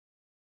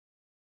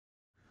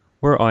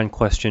We're on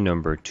question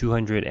number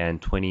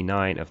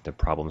 229 of the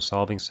problem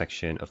solving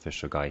section,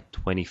 Official Guide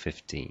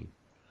 2015.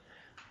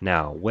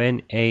 Now,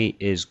 when a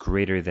is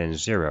greater than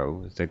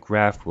 0, the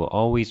graph will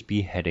always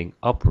be heading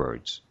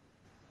upwards,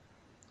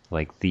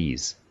 like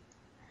these.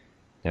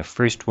 Now,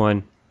 first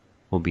one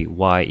will be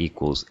y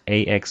equals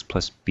ax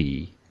plus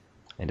b,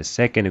 and the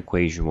second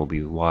equation will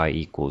be y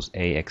equals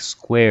ax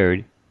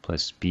squared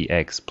plus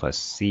bx plus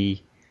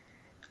c,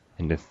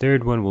 and the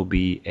third one will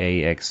be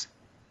ax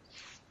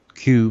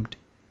cubed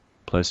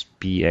plus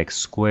bx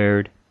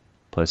squared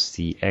plus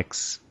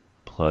cx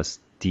plus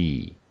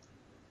d.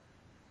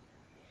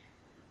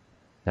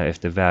 Now if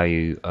the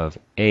value of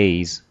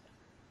a's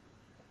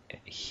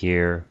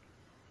here,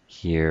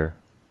 here,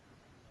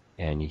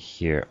 and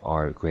here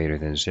are greater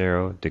than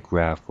 0, the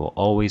graph will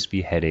always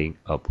be heading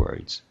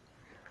upwards.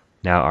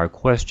 Now our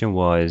question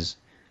was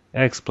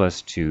x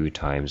plus 2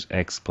 times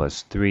x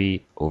plus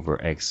 3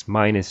 over x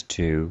minus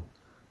 2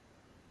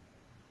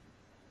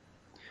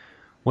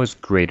 was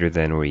greater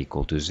than or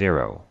equal to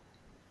 0.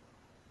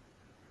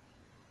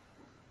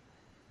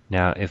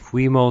 Now if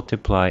we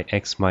multiply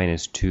x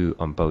minus 2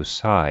 on both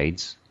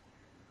sides,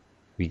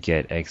 we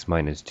get x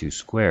minus 2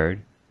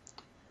 squared,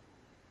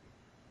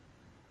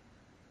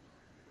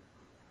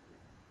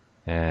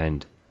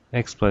 and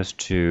x plus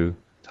 2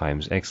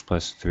 times x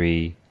plus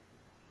 3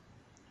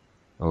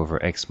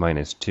 over x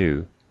minus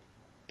 2.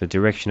 The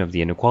direction of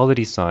the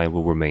inequality sign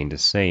will remain the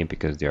same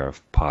because they are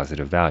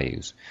positive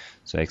values.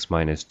 So x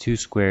minus 2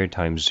 squared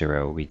times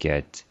 0, we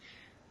get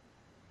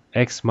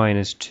x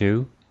minus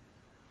 2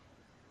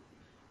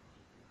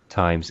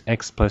 times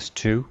x plus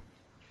 2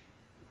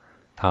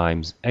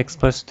 times x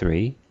plus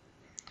 3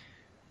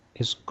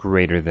 is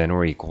greater than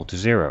or equal to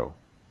 0.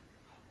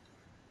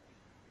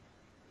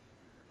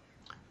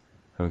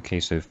 Okay,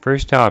 so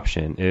first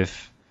option,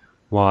 if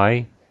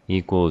y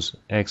equals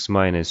x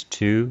minus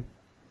 2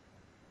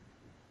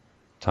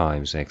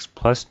 times x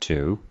plus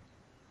 2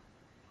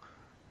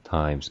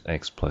 times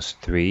x plus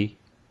 3,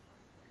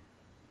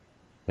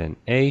 then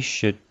a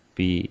should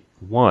be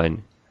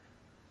 1,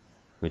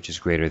 which is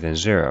greater than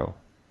 0.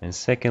 And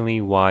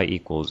secondly, y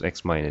equals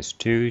x minus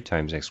 2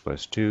 times x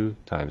plus 2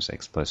 times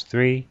x plus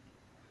 3.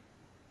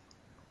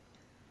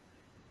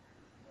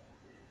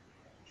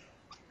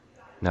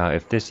 Now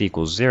if this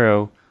equals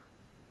 0,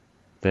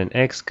 then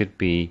x could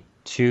be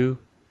 2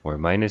 or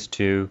minus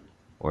 2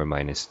 or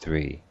minus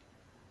 3.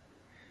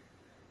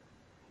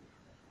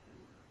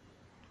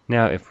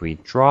 Now if we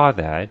draw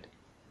that,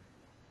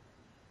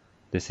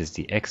 this is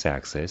the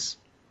x-axis,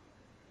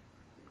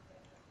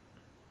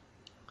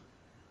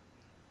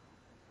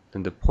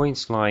 then the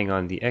points lying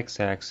on the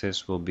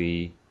x-axis will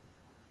be,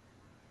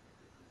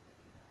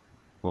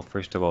 well,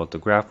 first of all, the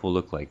graph will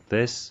look like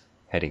this,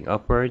 heading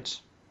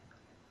upwards,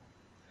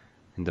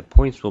 and the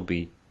points will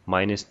be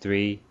minus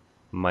 3,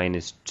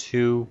 minus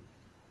 2,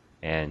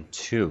 and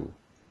 2.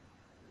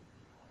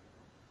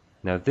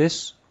 Now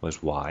this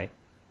was y,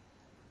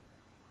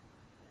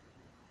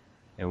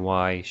 and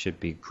y should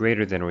be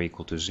greater than or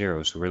equal to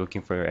 0, so we're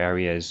looking for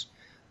areas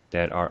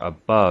that are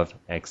above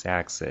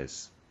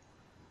x-axis.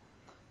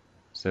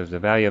 So if the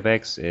value of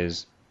x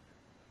is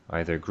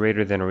either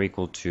greater than or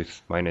equal to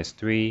minus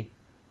 3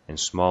 and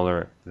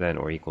smaller than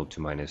or equal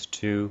to minus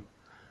 2,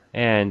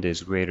 and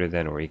is greater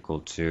than or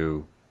equal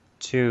to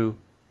 2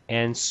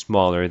 and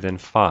smaller than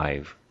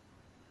 5.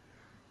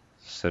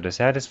 So the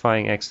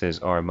satisfying x's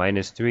are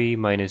minus 3,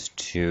 minus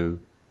 2,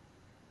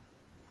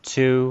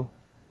 2,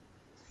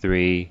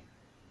 3,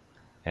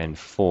 and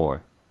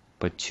 4.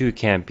 But 2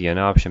 can't be an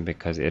option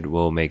because it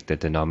will make the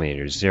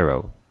denominator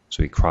 0.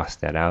 So we cross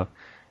that out,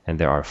 and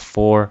there are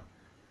 4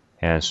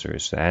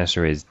 answers. The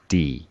answer is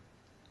D.